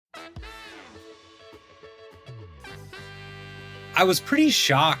I was pretty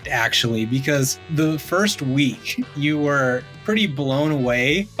shocked actually, because the first week you were pretty blown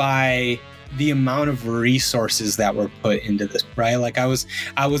away by the amount of resources that were put into this, right? Like I was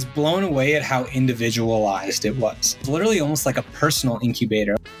blown away at how individualized it was. Literally almost like a personal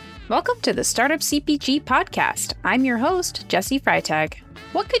incubator. Welcome to the Startup CPG podcast. I'm your host, Jesse Freitag.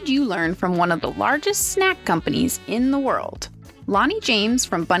 What could you learn from one of the largest snack companies in the world? Lonnie James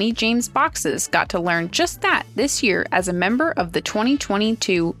from Bunny James Boxes got to learn just that this year as a member of the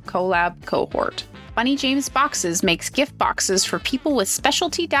 2022 CoLab cohort. Bunny James Boxes makes gift boxes for people with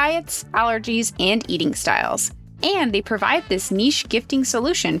specialty diets, allergies, and eating styles. And they provide this niche gifting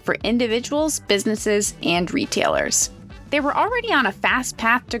solution for individuals, businesses, and retailers. They were already on a fast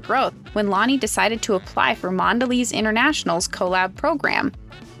path to growth when Lonnie decided to apply for Mondelēz International's CoLab program.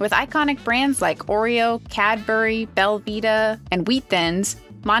 With iconic brands like Oreo, Cadbury, Belvita, and Wheat Thins,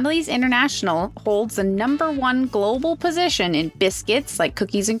 Mondelēz International holds the #1 global position in biscuits like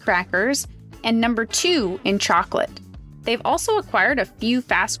cookies and crackers, and #2 in chocolate. They've also acquired a few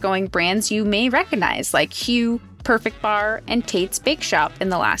fast-growing brands you may recognize like Hu, Perfect Bar, and Tate's Bake Shop in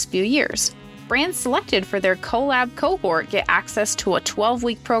the last few years. Brands selected for their CoLab cohort get access to a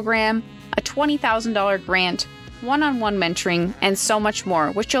 12-week program, a $20,000 grant, one-on-one mentoring, and so much more,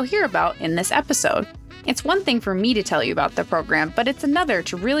 which you'll hear about in this episode. It's one thing for me to tell you about the program, but it's another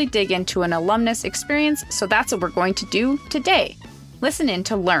to really dig into an alumnus experience, so that's what we're going to do today. Listen in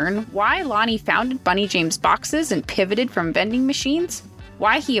to learn why Lonnie founded Bunny James Boxes and pivoted from vending machines,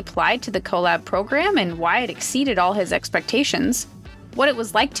 why he applied to the CoLab program and why it exceeded all his expectations, what it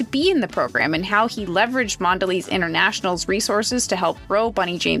was like to be in the program and how he leveraged Mondelēz International's resources to help grow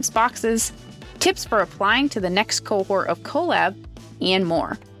Bunny James Boxes, tips for applying to the next cohort of CoLab, and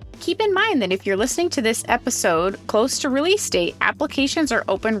more. Keep in mind that if you're listening to this episode close to release date, applications are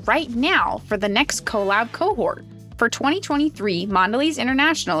open right now for the next CoLab cohort. For 2023, Mondelēz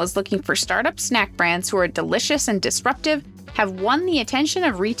International is looking for startup snack brands who are delicious and disruptive, have won the attention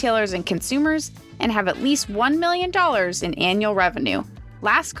of retailers and consumers, and have at least $1 million in annual revenue.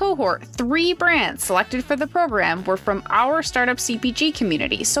 Last cohort, 3 brands selected for the program were from our startup CPG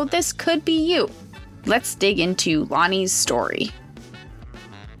community, so this could be you. Let's dig into Lonnie's story.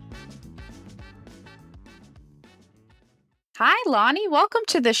 Hi, Lonnie. Welcome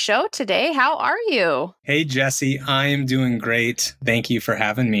to the show today. How are you? Hey, Jesse. I am doing great. Thank you for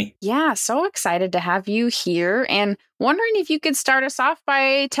having me. Yeah, so excited to have you here and wondering if you could start us off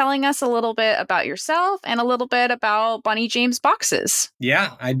by telling us a little bit about yourself and a little bit about Bunny James Boxes.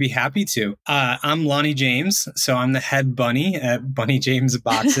 Yeah, I'd be happy to. I'm Lonnie James, so I'm the head bunny at Bunny James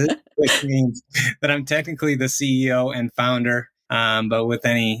Boxes, which means that I'm technically the CEO and founder. But with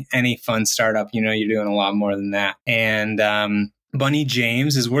any fun startup, you're doing a lot more than that. And Bunny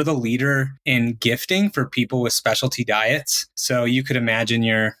James we're the leader in gifting for people with specialty diets. So you could imagine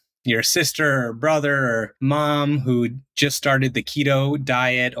your sister or brother or mom who just started the keto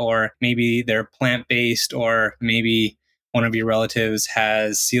diet, or maybe they're plant-based, or maybe one of your relatives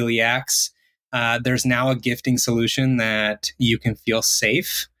has celiacs. There's now a gifting solution that you can feel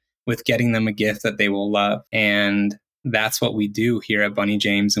safe with getting them a gift that they will love. And that's what we do here at Bunny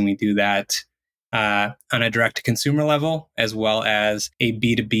James. And we do that on a direct-to-consumer level, as well as a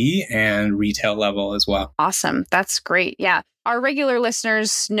B2B and retail level as well. Awesome. That's great. Yeah. Our regular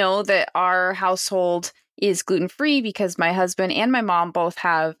listeners know that our household is gluten-free because my husband and my mom both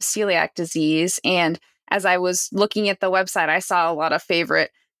have celiac disease. And as I was looking at the website, I saw a lot of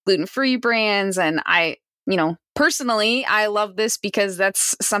favorite gluten-free brands. And personally, I love this because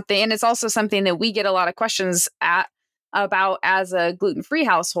that's something, and it's also something that we get a lot of questions about as a gluten-free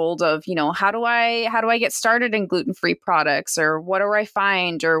household of, how do I get started in gluten-free products, or what do I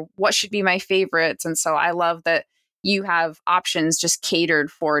find, or what should be my favorites? And so I love that you have options just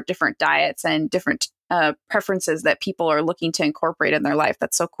catered for different diets and different preferences that people are looking to incorporate in their life.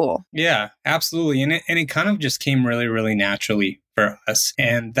 That's so cool. Yeah, absolutely. And it kind of just came really, really naturally for us.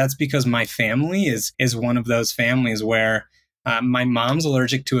 And that's because my family is one of those families where my mom's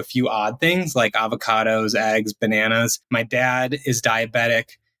allergic to a few odd things like avocados, eggs, bananas. My dad is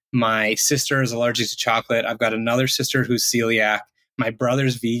diabetic. My sister is allergic to chocolate. I've got another sister who's celiac. My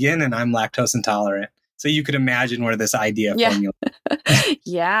brother's vegan, and I'm lactose intolerant. So you could imagine where this idea formulated.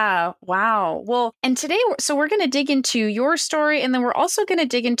 Yeah. Wow. Well, and today, we're going to dig into your story, and then we're also going to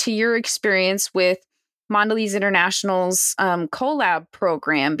dig into your experience with Mondelēz International's CoLab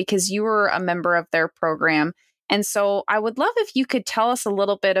program, because you were a member of their program. And so I would love if you could tell us a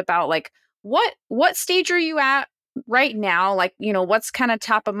little bit about what stage are you at right now? What's kind of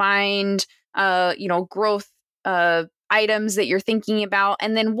top of mind, growth items that you're thinking about?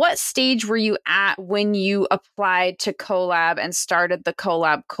 And then what stage were you at when you applied to CoLab and started the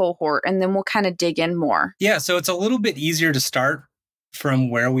CoLab cohort? And then we'll kind of dig in more. Yeah, so it's a little bit easier to start from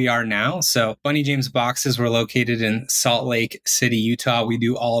where we are now. So Bunny James boxes were located in Salt Lake City, Utah. We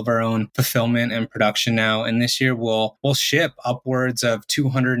do all of our own fulfillment and production now. And this year we'll ship upwards of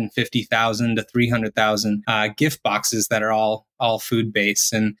 250,000 to 300,000 gift boxes that are all food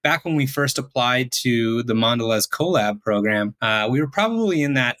based. And back when we first applied to the Mondelēz CoLab program, we were probably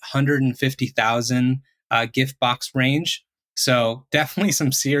in that 150,000 gift box range. So definitely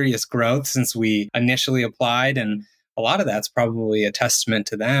some serious growth since we initially applied, and a lot of that's probably a testament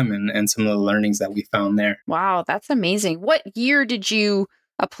to them and some of the learnings that we found there. Wow, that's amazing. What year did you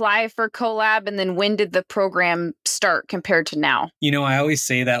apply for CoLab, and then when did the program start compared to now? I always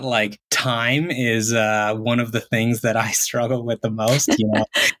say that time is one of the things that I struggle with the most.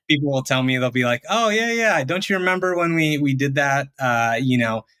 People will tell me, they'll be like, oh yeah, don't you remember when we did that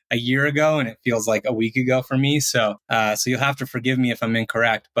a year ago? And it feels like a week ago for me. So you'll have to forgive me if I'm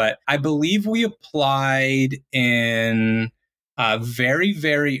incorrect, but I believe we applied in very,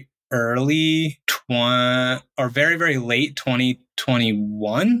 very early very, very late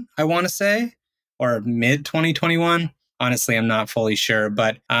 2021, I want to say, or mid 2021. Honestly, I'm not fully sure,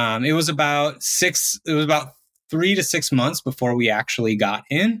 but it was about 3 to 6 months before we actually got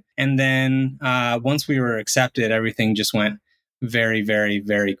in. And then once we were accepted, everything just went very, very,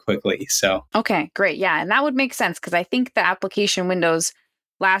 very quickly. So, okay, great. Yeah. And that would make sense because I think the application windows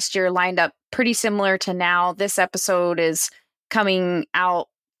last year lined up pretty similar to now. This episode is coming out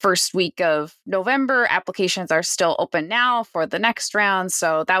first week of November. Applications are still open now for the next round.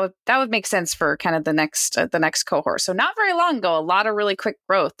 So that would make sense for kind of the next cohort. So not very long ago, a lot of really quick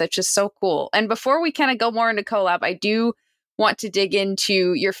growth. That's just so cool. And before we kind of go more into CoLab, I do want to dig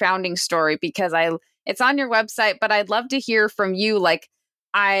into your founding story because it's on your website, but I'd love to hear from you.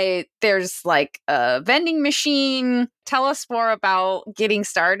 There's a vending machine. Tell us more about getting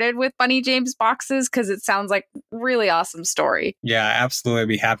started with Bunny James boxes because it sounds like a really awesome story. Yeah, absolutely. I'd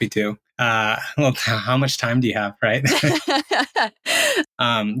be happy to. Well, how much time do you have, right?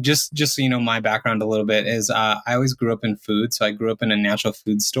 Just so you know, my background a little bit is I always grew up in food. So I grew up in a natural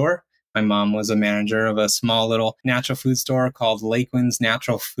food store. My mom was a manager of a small little natural food store called Lakewinds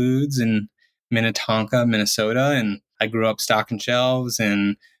Natural Foods in Minnetonka, Minnesota. And I grew up stocking shelves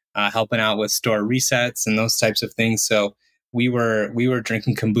and helping out with store resets and those types of things. So we were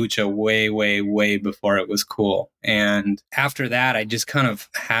drinking kombucha way, way, way before it was cool. And after that, I just kind of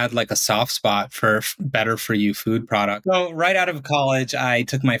had a soft spot for better for you food product. So right out of college, I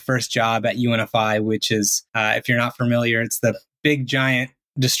took my first job at UNFI, which is, if you're not familiar, it's the big giant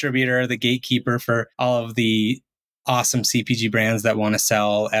distributor, the gatekeeper for all of the awesome CPG brands that want to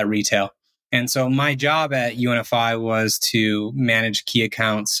sell at retail. And so my job at UNFI was to manage key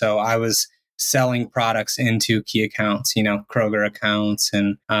accounts. So I was selling products into key accounts, Kroger accounts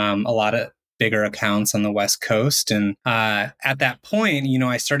and a lot of bigger accounts on the West Coast. And at that point,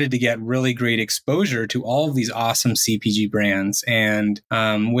 I started to get really great exposure to all of these awesome CPG brands. And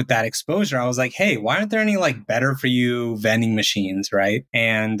with that exposure, I was like, hey, why aren't there any better for you vending machines, right?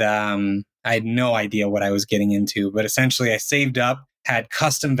 And I had no idea what I was getting into, but essentially I saved up, had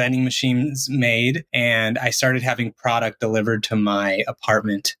custom vending machines made, and I started having product delivered to my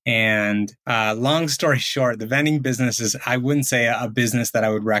apartment. And long story short, the vending business is, I wouldn't say a business that I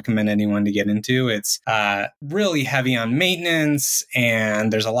would recommend anyone to get into. It's really heavy on maintenance,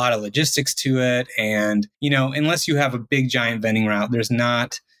 and there's a lot of logistics to it. And, unless you have a big giant vending route, there's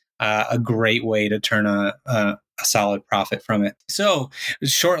not a great way to turn a solid profit from it. So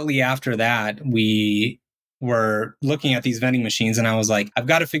shortly after that, we were looking at these vending machines, and I was like, I've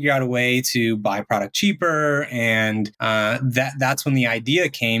got to figure out a way to buy product cheaper. And that's when the idea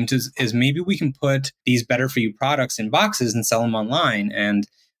came to is maybe we can put these better for you products in boxes and sell them online. And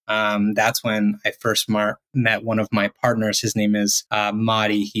that's when I first met one of my partners. His name is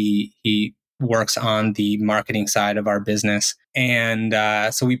Madi. He works on the marketing side of our business. And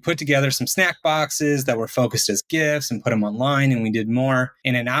so we put together some snack boxes that were focused as gifts and put them online. And we did more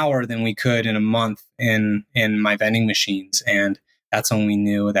in an hour than we could in a month in my vending machines. And that's when we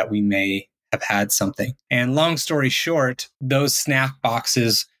knew that we may have had something. And long story short, those snack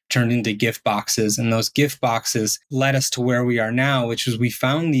boxes turned into gift boxes. And those gift boxes led us to where we are now, which is we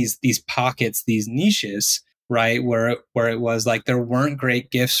found these pockets, these niches, right? Where it was there weren't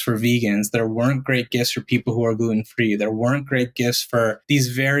great gifts for vegans. There weren't great gifts for people who are gluten-free. There weren't great gifts for these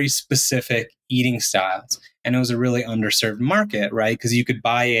very specific eating styles. And it was a really underserved market, right? Because you could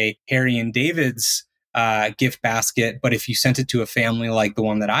buy a Harry and David's gift basket, but if you sent it to a family like the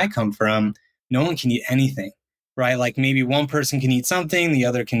one that I come from, no one can eat anything. right? Like maybe one person can eat something, the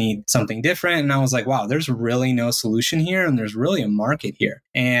other can eat something different. And I was like, wow, there's really no solution here. And there's really a market here.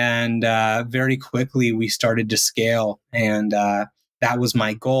 And very quickly we started to scale. And that was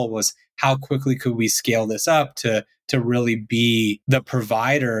my goal, was how quickly could we scale this up to really be the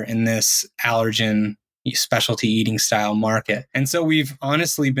provider in this allergen specialty eating style market. And so we've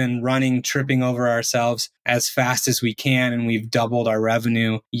honestly been tripping over ourselves as fast as we can. And we've doubled our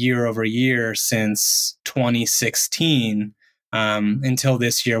revenue year over year since 2016 until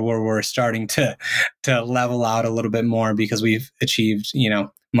this year, where we're starting to level out a little bit more because we've achieved,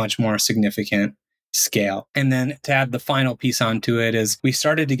 much more significant scale. And then to add the final piece onto it is we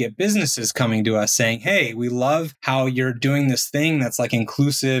started to get businesses coming to us saying, hey, we love how you're doing this thing that's like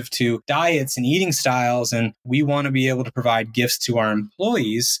inclusive to diets and eating styles. And we want to be able to provide gifts to our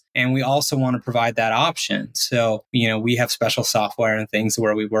employees. And we also want to provide that option. So, we have special software and things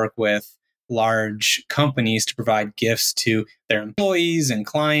where we work with large companies to provide gifts to their employees and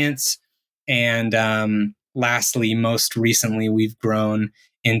clients. And lastly, most recently, we've grown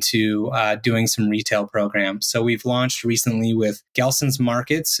into doing some retail programs. So we've launched recently with Gelson's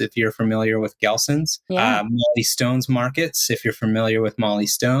Markets, if you're familiar with Gelson's, Molly Stone's Markets, if you're familiar with Molly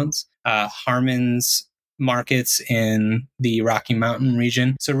Stone's, Harmon's Markets in the Rocky Mountain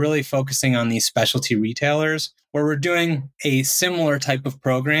region. So really focusing on these specialty retailers, where we're doing a similar type of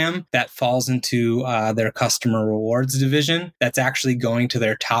program that falls into their customer rewards division that's actually going to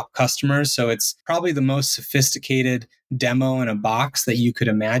their top customers. So it's probably the most sophisticated demo in a box that you could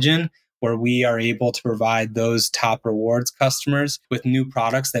imagine, where we are able to provide those top rewards customers with new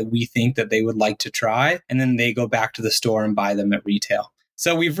products that we think that they would like to try. And then they go back to the store and buy them at retail.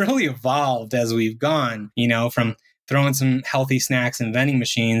 So we've really evolved as we've gone, from throwing some healthy snacks in vending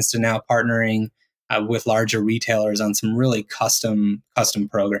machines to now partnering with larger retailers on some really custom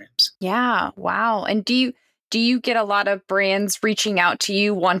programs. Yeah. Wow. And do you get a lot of brands reaching out to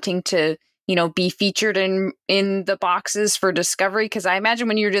you wanting to, be featured in the boxes for discovery? Because I imagine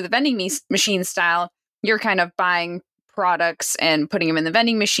when you do the vending machine style, you're kind of buying products and putting them in the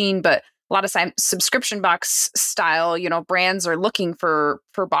vending machine, but a lot of times subscription box style, brands are looking for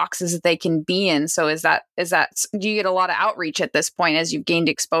boxes that they can be in. So is that, do you get a lot of outreach at this point as you've gained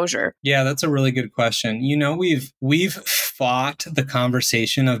exposure? Yeah, that's a really good question. We've fought the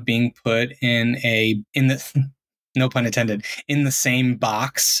conversation of being put in the no pun intended, in the same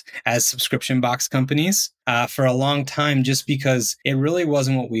box as subscription box companies for a long time, just because it really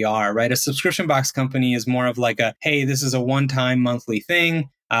wasn't what we are, right? A subscription box company is more of like hey, this is a one-time monthly thing.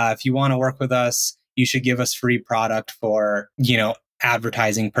 If you want to work with us, you should give us free product for,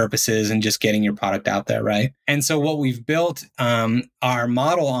 advertising purposes and just getting your product out there, right? And so what we've built our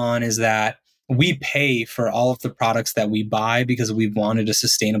model on is that we pay for all of the products that we buy because we've wanted a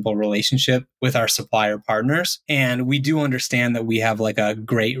sustainable relationship with our supplier partners. And we do understand that we have like a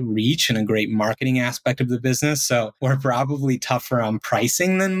great reach and a great marketing aspect of the business. So we're probably tougher on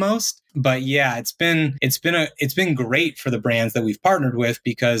pricing than most. But yeah, it's been great for the brands that we've partnered with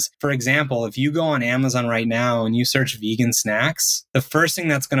because, for example, if you go on Amazon right now and you search vegan snacks, the first thing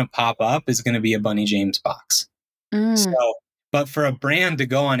that's going to pop up is going to be a Bunny James box. But for a brand to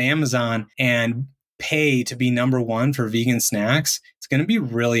go on Amazon and pay to be number one for vegan snacks, it's going to be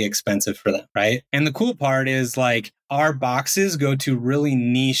really expensive for them, right? And the cool part is like our boxes go to really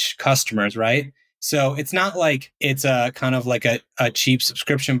niche customers, right? So it's not like it's a kind of like a cheap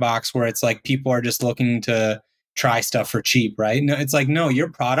subscription box where it's like people are just looking to try stuff for cheap, right? No, it's like, no, your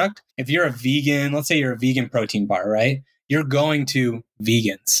product, if you're a vegan, let's say you're a vegan protein bar, right? You're going to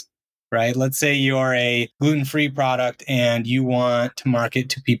vegans. Right? Let's say you're a gluten-free product and you want to market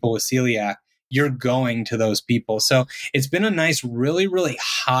to people with celiac. You're going to those people. So it's been a nice, really, really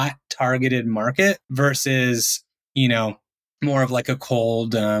hot targeted market versus, more of like a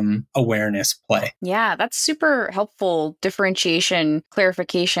cold awareness play. Yeah, that's super helpful differentiation,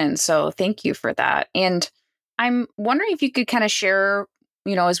 clarification. So thank you for that. And I'm wondering if you could kind of share,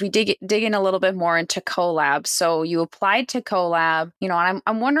 as we dig in a little bit more into CoLab. So you applied to CoLab, and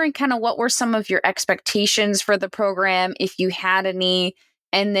I'm wondering kind of what were some of your expectations for the program, if you had any,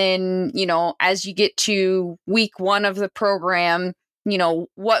 and then, as you get to week one of the program,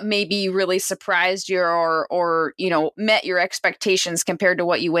 what maybe really surprised you or met your expectations compared to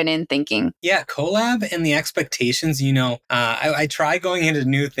what you went in thinking? Yeah, CoLab and the expectations, I try going into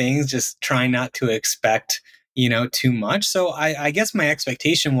new things, just trying not to expect too much. So I guess my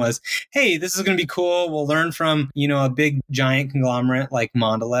expectation was, hey, this is going to be cool. We'll learn from, a big giant conglomerate like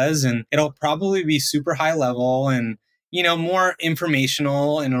Mondelēz, and it'll probably be super high level and, more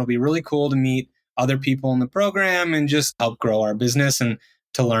informational, and it'll be really cool to meet other people in the program and just help grow our business and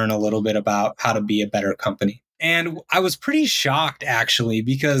to learn a little bit about how to be a better company. And I was pretty shocked actually,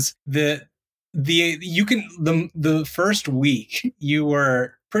 because the first week you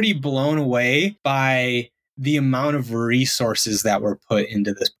were pretty blown away by the amount of resources that were put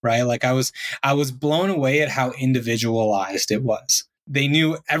into this, right? Like I was blown away at how individualized it was. They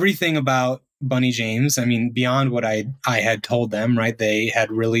knew everything about Bunny James. I mean, beyond what I had told them, right? They had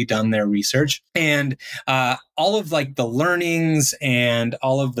really done their research, and all of like the learnings and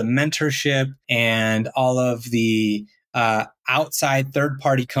all of the mentorship and all of the outside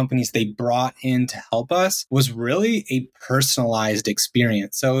third-party companies they brought in to help us was really a personalized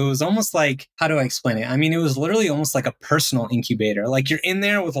experience. So it was almost like, how do I explain it? I mean, it was literally almost like a personal incubator. Like you're in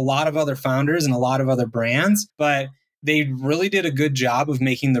there with a lot of other founders and a lot of other brands, but they really did a good job of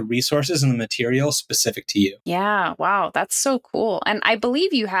making the resources and the material specific to you. Yeah, wow, that's so cool. And I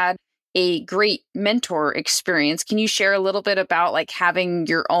believe you had a great mentor experience. Can you share a little bit about like having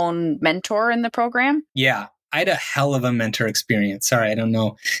your own mentor in the program? Yeah. I had a hell of a mentor experience. Sorry, I don't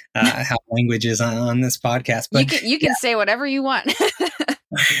know how language is on this podcast, but you can say whatever you want.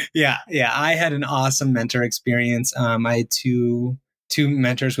 yeah. I had an awesome mentor experience. I had two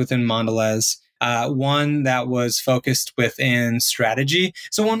mentors within Mondelēz. One that was focused within strategy.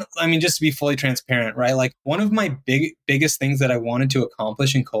 So just to be fully transparent, right? Like one of my biggest things that I wanted to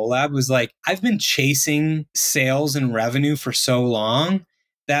accomplish in CoLab was like, I've been chasing sales and revenue for so long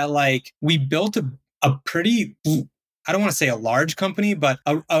that like we built a pretty, I don't want to say a large company, but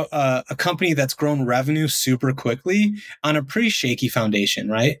a company that's grown revenue super quickly on a pretty shaky foundation,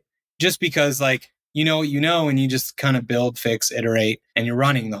 right? Just because like, you know what you know, and you just kind of build, fix, iterate, and you're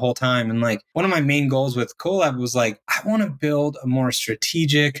running the whole time. And like one of my main goals with CoLab was like, I want to build a more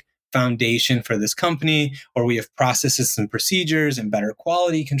strategic foundation for this company, or we have processes and procedures and better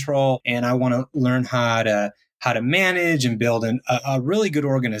quality control. And I want to learn how to manage and build a really good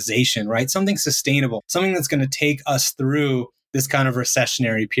organization, right? Something sustainable, something that's going to take us through this kind of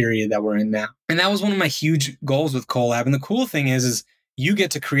recessionary period that we're in now. And that was one of my huge goals with CoLab. And the cool thing is you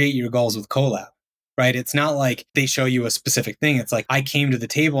get to create your goals with CoLab, right? It's not like they show you a specific thing. It's like I came to the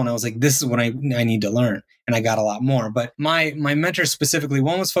table and I was like, this is what I need to learn. And I got a lot more. But my mentor specifically,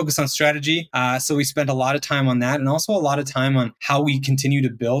 one was focused on strategy. So we spent a lot of time on that, and also a lot of time on how we continue to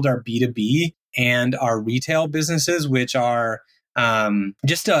build our B2B and our retail businesses, which are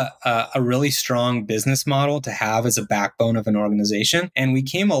just a really strong business model to have as a backbone of an organization. And we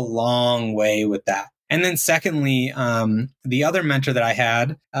came a long way with that. And then secondly, the other mentor that I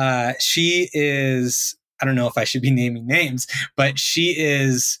had, she is, I don't know if I should be naming names, but she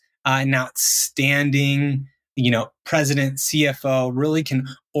is an outstanding, president, CFO, really can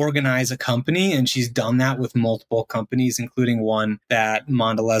organize a company. And she's done that with multiple companies, including one that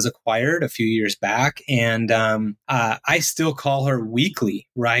Mondelēz acquired a few years back. And I still call her weekly,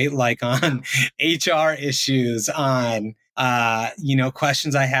 right? Like on HR issues, on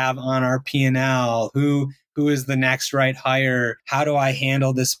questions I have on our P&L, who is the next right hire? How do I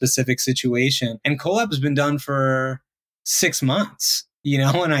handle this specific situation? And CoLab has been done for 6 months,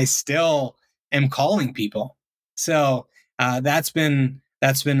 and I still am calling people. So that's been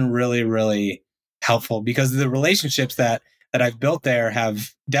really, really helpful, because the relationships that I've built there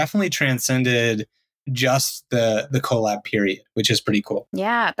have definitely transcended just the CoLab period, which is pretty cool.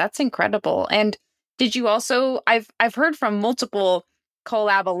 Yeah, that's incredible. And did you also, I've heard from multiple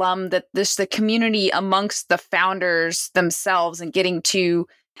CoLab alum that the community amongst the founders themselves and getting to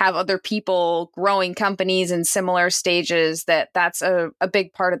have other people growing companies in similar stages, that's a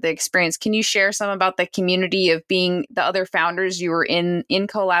big part of the experience. Can you share some about the community of being the other founders you were in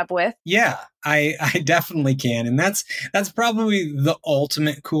CoLab with? Yeah, I definitely can. And that's probably the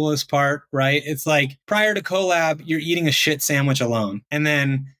ultimate coolest part, right? It's like prior to CoLab, you're eating a shit sandwich alone. And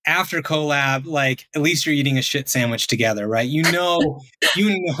then after CoLab, like at least you're eating a shit sandwich together, right? You know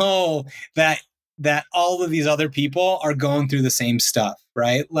that all of these other people are going through the same stuff,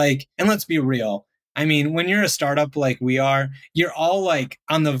 right? Like, and let's be real. I mean, when you're a startup like we are, you're all like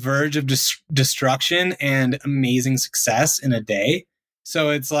on the verge of destruction and amazing success in a day. So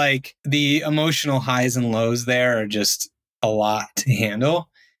it's like the emotional highs and lows there are just a lot to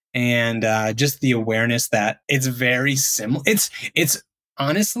handle. And just the awareness that it's very similar. It's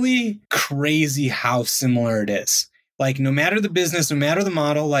honestly crazy how similar it is. Like no matter the business, no matter the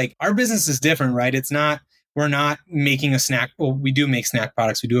model, like our business is different, right? We're not making a snack. Well, we do make snack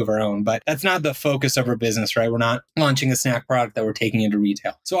products. We do have our own, but that's not the focus of our business, right? We're not launching a snack product that we're taking into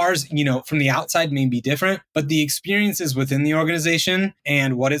retail. So ours, from the outside may be different, but the experiences within the organization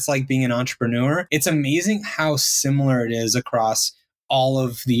and what it's like being an entrepreneur, it's amazing how similar it is across all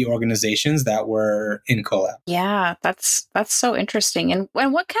of the organizations that were in CoLab. Yeah, that's so interesting. And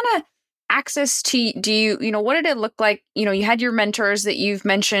what kind of access to, what did it look like? You had your mentors that you've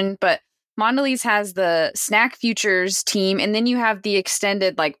mentioned, but Mondelēz has the Snack Futures team, and then you have the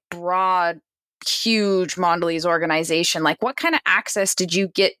extended, like, broad, huge Mondelēz organization. Like, what kind of access did you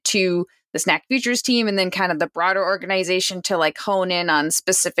get to the Snack Futures team and then kind of the broader organization to, like, hone in on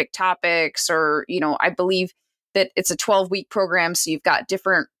specific topics? Or, I believe that it's a 12-week program, so you've got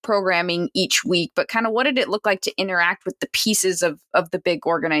different programming each week, but kind of what did it look like to interact with the pieces of the big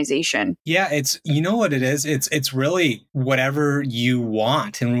organization? Yeah, what it is? It's really whatever you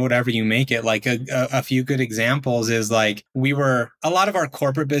want and whatever you make it. Like a few good examples is like a lot of our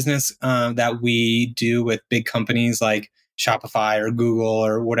corporate business that we do with big companies like Shopify or Google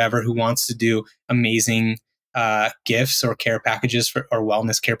or whatever, who wants to do amazing gifts or care packages or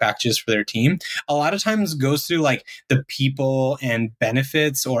wellness care packages for their team, a lot of times goes through like the people and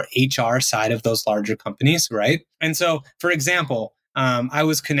benefits or HR side of those larger companies, right? And so, for example, I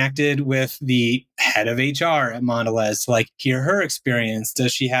was connected with the head of HR at Mondelēz to like hear her experience.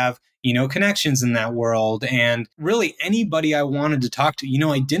 Does she have connections in that world? And really anybody I wanted to talk to.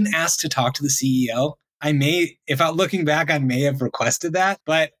 I didn't ask to talk to the CEO. Looking back, I may have requested that,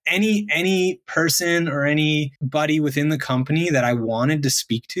 but any person or anybody within the company that I wanted to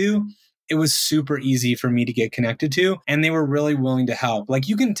speak to, it was super easy for me to get connected to, and they were really willing to help. Like,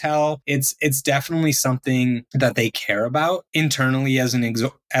 you can tell it's definitely something that they care about internally as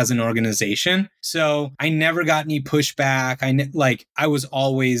an organization. So I never got any pushback. I was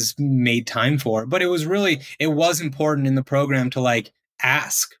always made time for it, but it was important in the program to like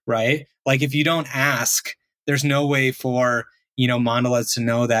ask, right? Like, if you don't ask, there's no way for, Mondelēz to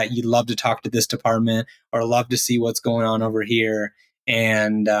know that you'd love to talk to this department or love to see what's going on over here.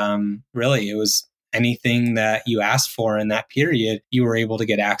 And really, it was anything that you asked for in that period, you were able to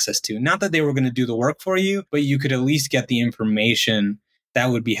get access to. Not that they were going to do the work for you, but you could at least get the information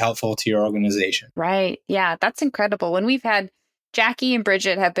that would be helpful to your organization. Right. Yeah, that's incredible. When we've had Jackie and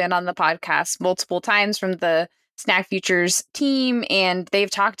Bridget have been on the podcast multiple times from the Snack Futures team, and they've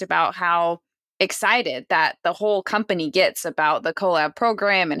talked about how excited that the whole company gets about the CoLab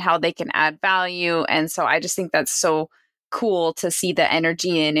program and how they can add value. And so I just think that's so cool to see the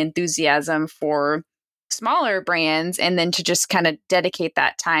energy and enthusiasm for smaller brands, and then to just kind of dedicate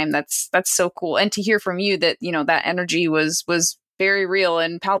that time. That's so cool. And to hear from you that, that energy was very real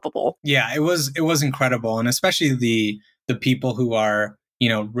and palpable. Yeah, it was incredible. And especially the people who are,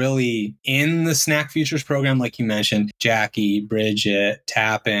 really in the Snack Futures program, like you mentioned, Jackie, Bridget,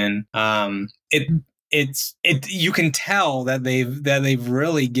 Tappan. You can tell that they've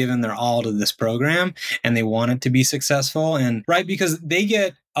really given their all to this program, and they want it to be successful. And right, because they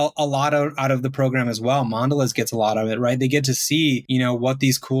get a lot out of the program as well. Mondelēz gets a lot of it, right? They get to see, what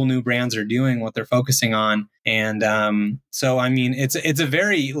these cool new brands are doing, what they're focusing on. And so, I mean, it's a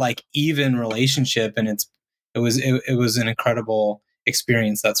very like even relationship, and it was an incredible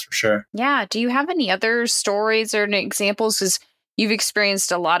experience, that's for sure. Yeah. Do you have any other stories or examples? Because you've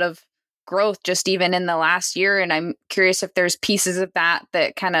experienced a lot of growth just even in the last year, and I'm curious if there's pieces of that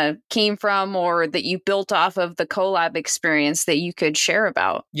kind of came from or that you built off of the CoLab experience that you could share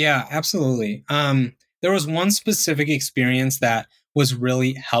about. Yeah, absolutely. There was one specific experience that was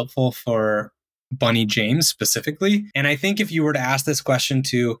really helpful for Bunny James specifically. And I think if you were to ask this question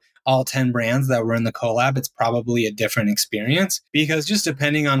to all 10 brands that were in the CoLab, it's probably a different experience, because just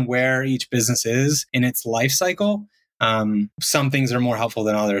depending on where each business is in its life cycle, some things are more helpful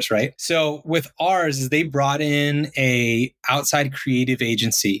than others, right? So with ours, they brought in a outside creative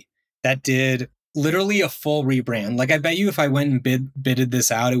agency that did literally a full rebrand. Like, I bet you if I went and bidded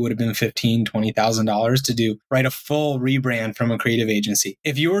this out, it would have been $15,000, $20,000 to write a full rebrand from a creative agency.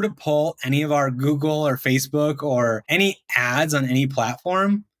 If you were to pull any of our Google or Facebook or any ads on any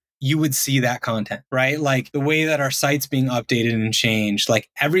platform, you would see that content, right? Like the way that our site's being updated and changed, like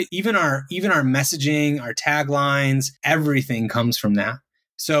even our messaging, our taglines, everything comes from that.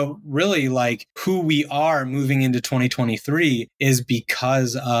 So really, like, who we are moving into 2023 is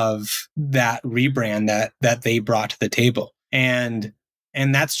because of that rebrand that they brought to the table. And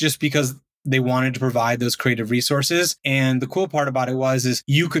that's just because they wanted to provide those creative resources. And the cool part about it is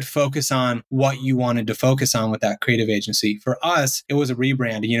you could focus on what you wanted to focus on with that creative agency. For us, it was a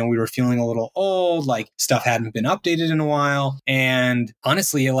rebrand. We were feeling a little old, like stuff hadn't been updated in a while. And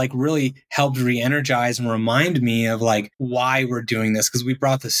honestly, it like really helped re-energize and remind me of like why we're doing this, because we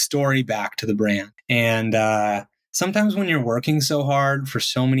brought the story back to the brand. And sometimes when you're working so hard for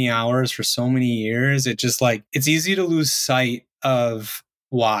so many hours, for so many years, it just like, it's easy to lose sight of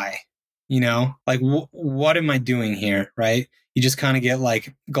why. Like, what am I doing here? Right. You just kind of get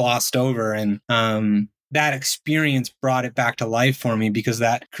like glossed over. And that experience brought it back to life for me, because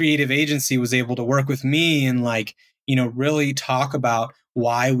that creative agency was able to work with me and really talk about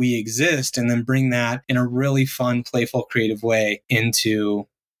why we exist, and then bring that in a really fun, playful, creative way into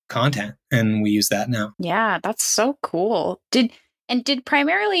content. And we use that now. Yeah, that's so cool. Did you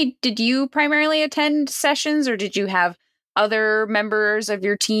primarily attend sessions, or did you have other members of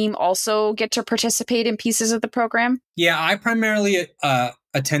your team also get to participate in pieces of the program? Yeah, I primarily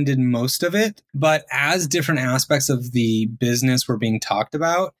attended most of it, but as different aspects of the business were being talked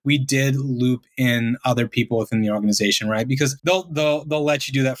about, we did loop in other people within the organization, right? Because they'll let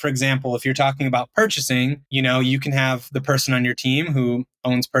you do that. For example, if you're talking about purchasing, you can have the person on your team who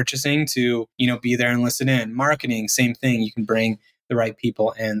owns purchasing to, be there and listen in. Marketing, same thing. You can bring the right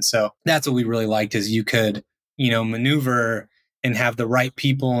people in. So that's what we really liked, is you could, maneuver and have the right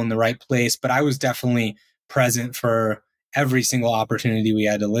people in the right place. But I was definitely present for every single opportunity we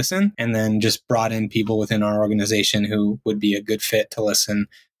had to listen, and then just brought in people within our organization who would be a good fit to listen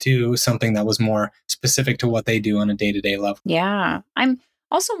to something that was more specific to what they do on a day-to-day level. Yeah. I'm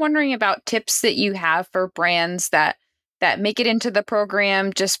also wondering about tips that you have for brands that make it into the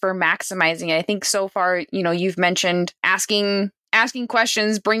program just for maximizing it. I think so far, you've mentioned asking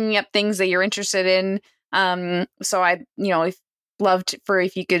questions, bringing up things that you're interested in. So I, loved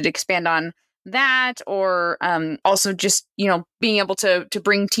if you could expand on that, or also just being able to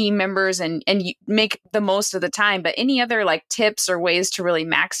bring team members and make the most of the time. But any other tips or ways to really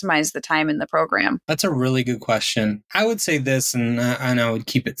maximize the time in the program? That's a really good question. I would say this, and I would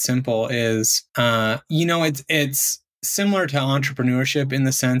keep it simple, is it's similar to entrepreneurship in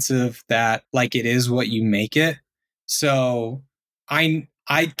the sense of that it is what you make it. So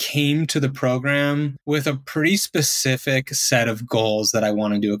I came to the program with a pretty specific set of goals that I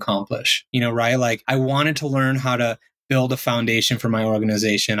wanted to accomplish, right? I wanted to learn how to build a foundation for my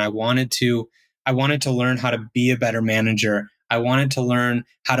organization. I wanted to learn how to be a better manager. I wanted to learn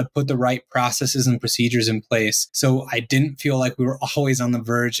how to put the right processes and procedures in place, so I didn't feel like we were always on the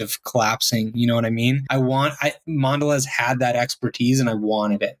verge of collapsing. You know what I mean? Mondelēz had that expertise, and I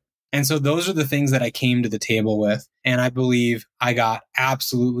wanted it. And so those are the things that I came to the table with. And I believe I got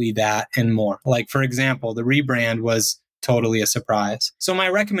absolutely that and more. For example, the rebrand was totally a surprise. So my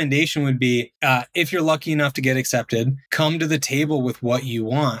recommendation would be, if you're lucky enough to get accepted, come to the table with what you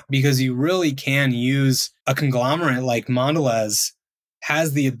want, because you really can use a conglomerate like Mondelēz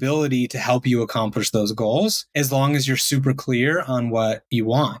has the ability to help you accomplish those goals, as long as you're super clear on what you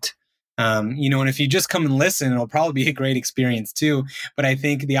want. And if you just come and listen, it'll probably be a great experience too. But I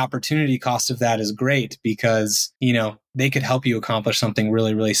think the opportunity cost of that is great, because, they could help you accomplish something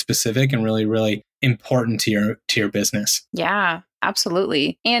really, really specific and really, really important to your business. Yeah,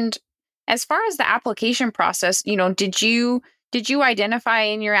 absolutely. And as far as the application process, did you identify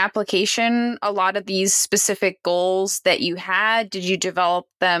in your application a lot of these specific goals that you had? Did you develop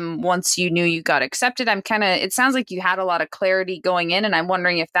them once you knew you got accepted? It sounds like you had a lot of clarity going in, and I'm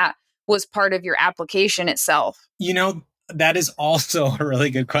wondering if that was part of your application itself. That is also a really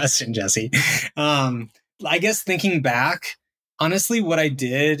good question, Jesse. I guess thinking back, honestly, what I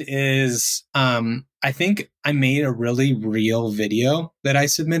did is I think I made a really real video that I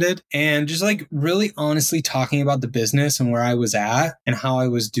submitted, and just really honestly talking about the business and where I was at and how I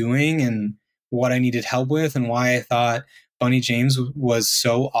was doing and what I needed help with and why I thought Bunny James was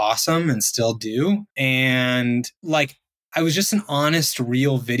so awesome and still do. And I was just an honest,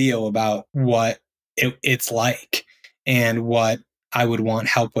 real video about what it's like and what I would want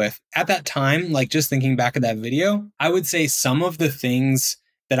help with. At that time, just thinking back at that video, I would say some of the things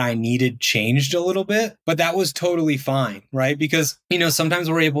that I needed changed a little bit, but that was totally fine, right? Because, sometimes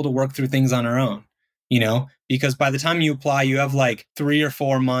we're able to work through things on our own, because by the time you apply, you have 3 or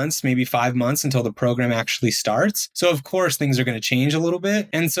 4 months, maybe 5 months until the program actually starts. So of course, things are going to change a little bit.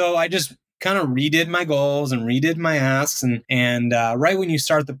 And so I just kind of redid my goals and redid my asks. And right when you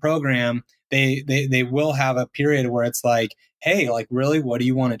start the program, they will have a period where it's hey, really, what do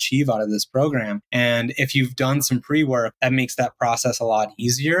you want to achieve out of this program? And if you've done some pre-work, that makes that process a lot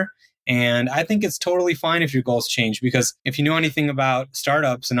easier. And I think it's totally fine if your goals change, because if you know anything about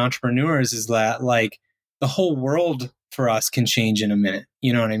startups and entrepreneurs, is that the whole world for us can change in a minute.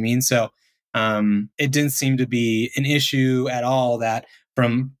 You know what I mean? So it didn't seem to be an issue at all that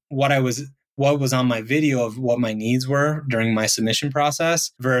from what was on my video of what my needs were during my submission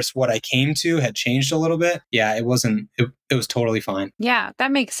process versus what I came to had changed a little bit. Yeah, it was totally fine. Yeah,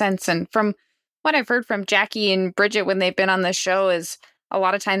 that makes sense. And from what I've heard from Jackie and Bridget when they've been on the show, is a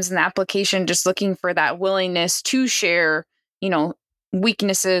lot of times in the application, just looking for that willingness to share,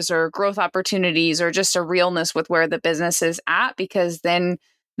 weaknesses or growth opportunities, or just a realness with where the business is at, because then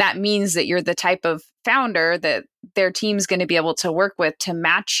that means that you're the type of founder that their team's going to be able to work with to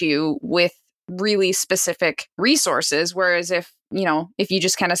match you with really specific resources. Whereas if you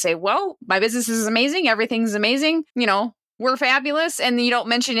just kind of say, well, my business is amazing, everything's amazing, we're fabulous, and you don't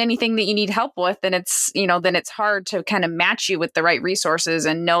mention anything that you need help with, then it's hard to kind of match you with the right resources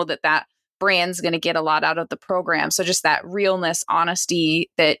and know that brand's going to get a lot out of the program. So just that realness,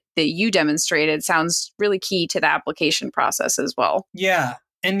 honesty that you demonstrated sounds really key to the application process as well. Yeah.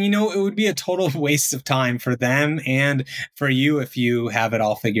 And, it would be a total waste of time for them and for you if you have it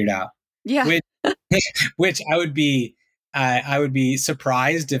all figured out. Yeah. Which I would be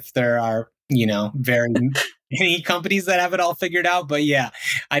surprised if there are, very many companies that have it all figured out. But yeah,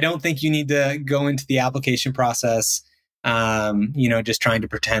 I don't think you need to go into the application process, just trying to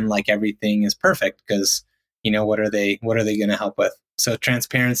pretend like everything is perfect, because, what are they going to help with? So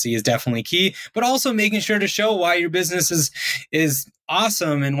transparency is definitely key, but also making sure to show why your business is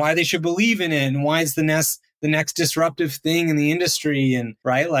awesome and why they should believe in it and why it's the next disruptive thing in the industry. And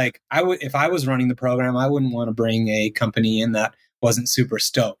right, like if I was running the program, I wouldn't want to bring a company in that wasn't super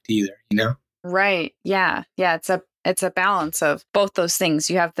stoked either, Right. Yeah. Yeah. It's a balance of both those things.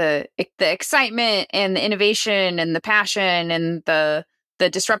 You have the excitement and the innovation and the passion and the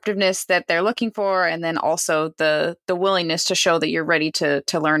disruptiveness that they're looking for, and then also the willingness to show that you're ready to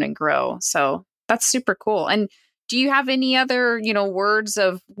learn and grow. So that's super cool. And do you have any other, words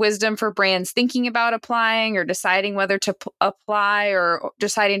of wisdom for brands thinking about applying or deciding whether to apply, or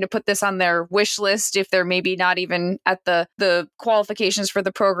deciding to put this on their wish list if they're maybe not even at the qualifications for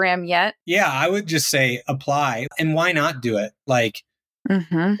the program yet? Yeah, I would just say apply. And why not do it? Like,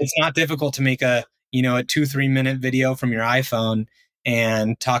 It's not difficult to make a 2-3 minute video from your iPhone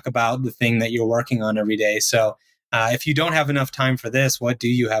and talk about the thing that you're working on every day. So if you don't have enough time for this, what do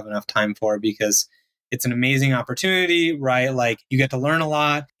you have enough time for? Because it's an amazing opportunity, right? Like, you get to learn a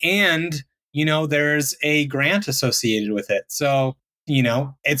lot, and, there's a grant associated with it. So,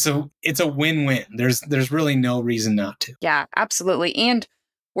 it's a win-win. There's really no reason not to. Yeah, absolutely. And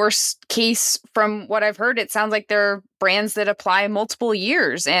worst case, from what I've heard, it sounds like there are brands that apply multiple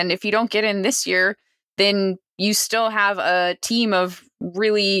years. And if you don't get in this year, then you still have a team of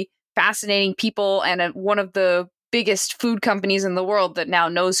really fascinating people, and one of the biggest food companies in the world that now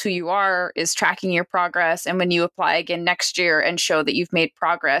knows who you are is tracking your progress. And when you apply again next year and show that you've made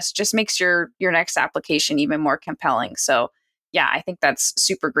progress, just makes your next application even more compelling. So yeah, I think that's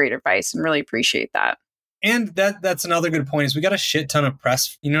super great advice and really appreciate that. And that's another good point, is we got a shit ton of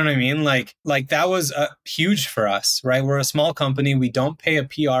press. You know what I mean? Like that was huge for us, right? We're a small company. We don't pay a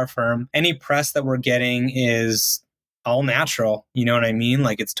PR firm. Any press that we're getting is all natural. You know what I mean?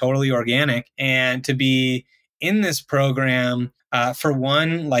 Like, it's totally organic. And to be in this program, for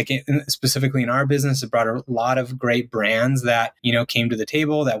one, specifically in our business, it brought a lot of great brands that, came to the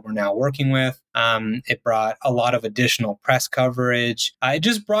table that we're now working with. It brought a lot of additional press coverage. It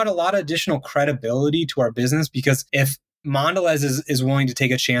just brought a lot of additional credibility to our business, because if Mondelēz is willing to take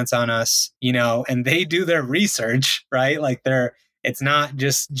a chance on us, and they do their research, right? Like, it's not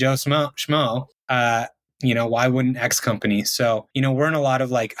just Joe Schmo. Why wouldn't X company? So, we're in a lot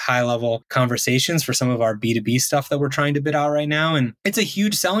of high level conversations for some of our B2B stuff that we're trying to bid out right now. And it's a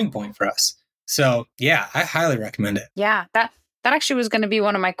huge selling point for us. So yeah, I highly recommend it. Yeah, that actually was going to be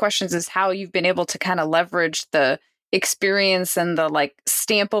one of my questions, is how you've been able to kind of leverage the experience and the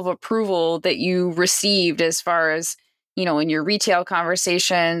stamp of approval that you received as far as, in your retail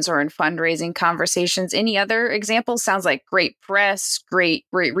conversations or in fundraising conversations. Any other examples? Sounds like great press, great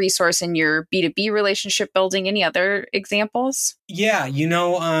resource in your B2B relationship building. Any other examples? Yeah,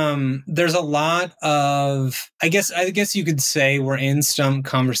 there's a lot of, I guess you could say we're in some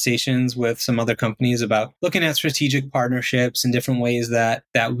conversations with some other companies about looking at strategic partnerships and different ways that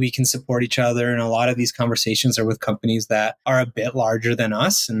we can support each other. And a lot of these conversations are with companies that are a bit larger than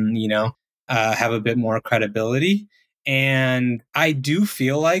us and, have a bit more credibility. And I do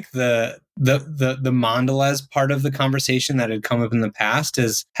feel like the Mondelēz part of the conversation that had come up in the past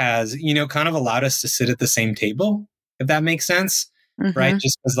has kind of allowed us to sit at the same table, if that makes sense, right?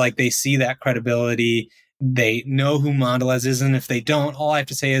 Just because they see that credibility, they know who Mondelēz is, and if they don't, all I have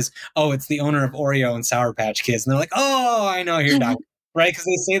to say is, "Oh, it's the owner of Oreo and Sour Patch Kids," and they're like, "Oh, I know you're not." Right? Because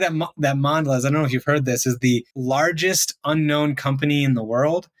they say that Mondelēz, I don't know if you've heard this, is the largest unknown company in the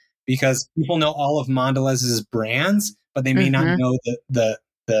world, because people know all of Mondelēz's brands, but they may not know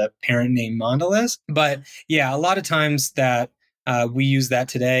the parent name Mondelēz. But yeah, a lot of times that we use that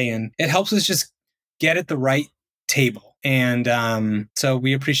today, and it helps us just get at the right table. And so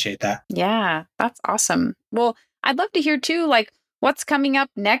we appreciate that. Yeah, that's awesome. Well, I'd love to hear too, what's coming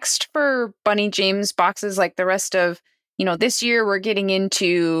up next for Bunny James boxes, the rest of, this year we're getting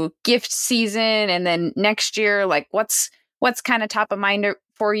into gift season, and then next year, like what's kind of top of mind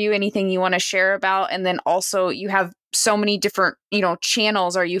for you? Anything you want to share about? And then also you have so many different,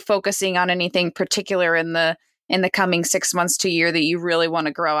 channels. Are you focusing on anything particular in the coming 6 months to a year that you really want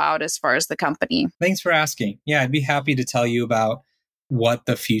to grow out as far as the company? Thanks for asking. Yeah, I'd be happy to tell you about what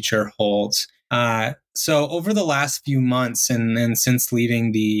the future holds. So over the last few months and since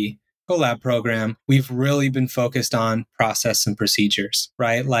leaving the CoLab program, we've really been focused on process and procedures,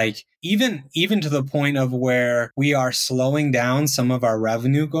 right? Like even to the point of where we are slowing down some of our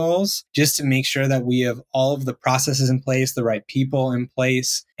revenue goals just to make sure that we have all of the processes in place, the right people in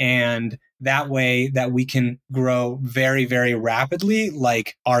place, and that way that we can grow very, very rapidly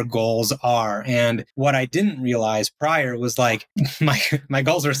like our goals are. And what I didn't realize prior was like, my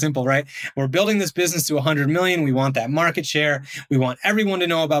goals are simple, right? We're building this business to 100 million. We want that market share. We want everyone to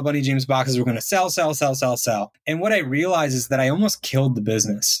know about Bunny James boxes. We're going to sell. And what I realized is that I almost killed the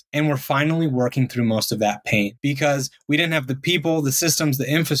business. And we're finally working through most of that pain because we didn't have the people, the systems, the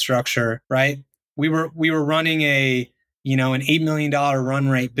infrastructure, right? We were running an $8 million run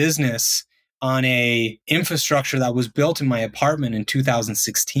rate business on a infrastructure that was built in my apartment in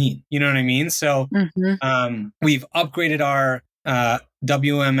 2016. You know what I mean? So we've upgraded our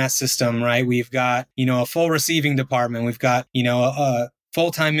WMS system, right? We've got, a full receiving department. We've got,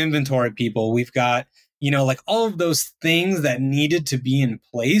 full-time inventory people. We've got, like all of those things that needed to be in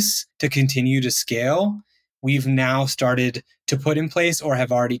place to continue to scale. We've now started to put in place or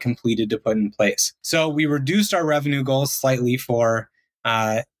have already completed to put in place. So we reduced our revenue goals slightly for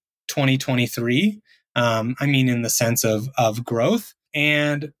 2023. In the sense of growth.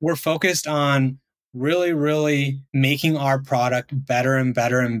 And we're focused on really, really making our product better and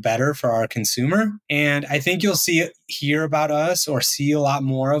better and better for our consumer. And I think you'll hear about us or see a lot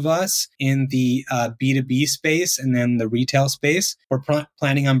more of us in the B2B space and then the retail space. We're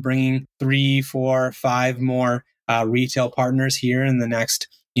planning on bringing 3, 4, 5 more retail partners here in the next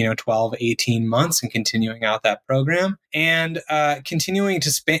 12, 18 months and continuing out that program and continuing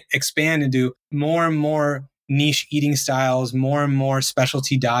to expand into more and more niche eating styles, more and more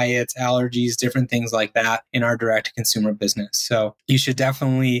specialty diets, allergies, different things like that in our direct-to-consumer business. So you should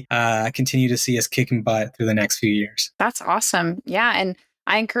definitely continue to see us kicking butt through the next few years. That's awesome. Yeah. And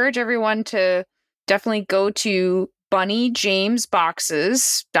I encourage everyone to definitely go to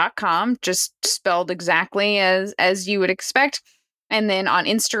bunnyjamesboxes.com, just spelled exactly as you would expect. And then on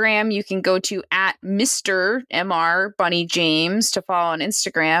Instagram, you can go to @Mr. MR Bunny James to follow on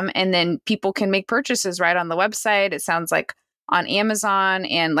Instagram. And then people can make purchases right on the website. It sounds like on Amazon.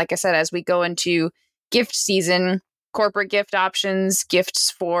 And like I said, as we go into gift season, corporate gift options,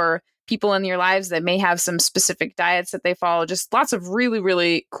 gifts for people in your lives that may have some specific diets that they follow, just lots of really,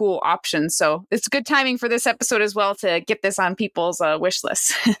 really cool options. So it's good timing for this episode as well to get this on people's wish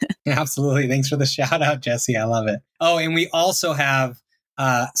list. Absolutely. Thanks for the shout out, Jesse. I love it. Oh, and we also have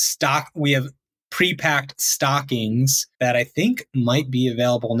we have pre-packed stockings that I think might be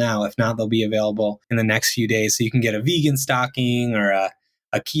available now. If not, they'll be available in the next few days. So you can get a vegan stocking or a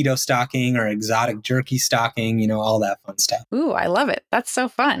keto stocking or exotic jerky stocking, all that fun stuff. Ooh, I love it. That's so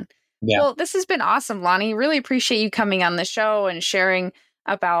fun. Yeah. Well, this has been awesome, Lonnie. Really appreciate you coming on the show and sharing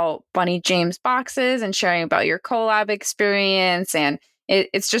about Bunny James boxes and sharing about your CoLab experience. And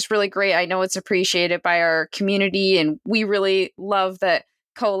it's just really great. I know it's appreciated by our community, and we really love that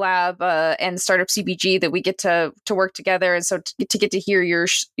CoLab and Startup CPG that we get to work together. And so to get to hear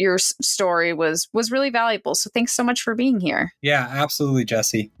your story was really valuable. So thanks so much for being here. Yeah, absolutely,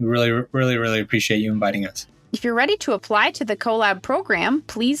 Jesse. We really, really, really appreciate you inviting us. If you're ready to apply to the CoLab program,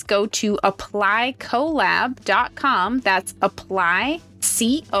 please go to applycolab.com. That's apply,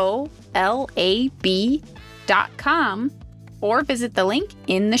 CoLab.com, or visit the link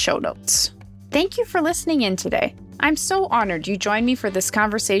in the show notes. Thank you for listening in today. I'm so honored you joined me for this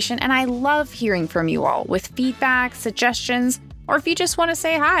conversation, and I love hearing from you all with feedback, suggestions, or if you just want to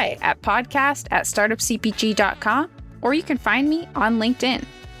say hi at podcast@startupcpg.com, or you can find me on LinkedIn.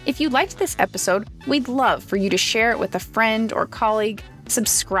 If you liked this episode, we'd love for you to share it with a friend or colleague,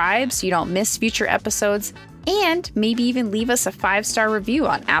 subscribe so you don't miss future episodes, and maybe even leave us a 5-star review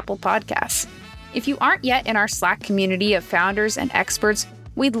on Apple Podcasts. If you aren't yet in our Slack community of founders and experts,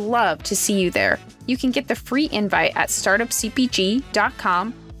 we'd love to see you there. You can get the free invite at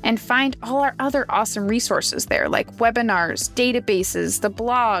startupcpg.com and find all our other awesome resources there, like webinars, databases, the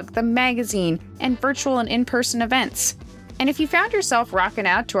blog, the magazine, and virtual and in-person events. And if you found yourself rocking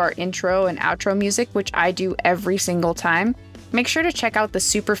out to our intro and outro music, which I do every single time, make sure to check out the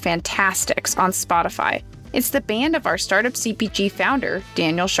Super Fantastics on Spotify. It's the band of our Startup CPG founder,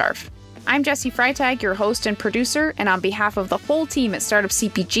 Daniel Scharf. I'm Jessie Freitag, your host and producer, and on behalf of the whole team at Startup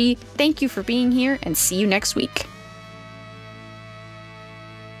CPG, thank you for being here and see you next week.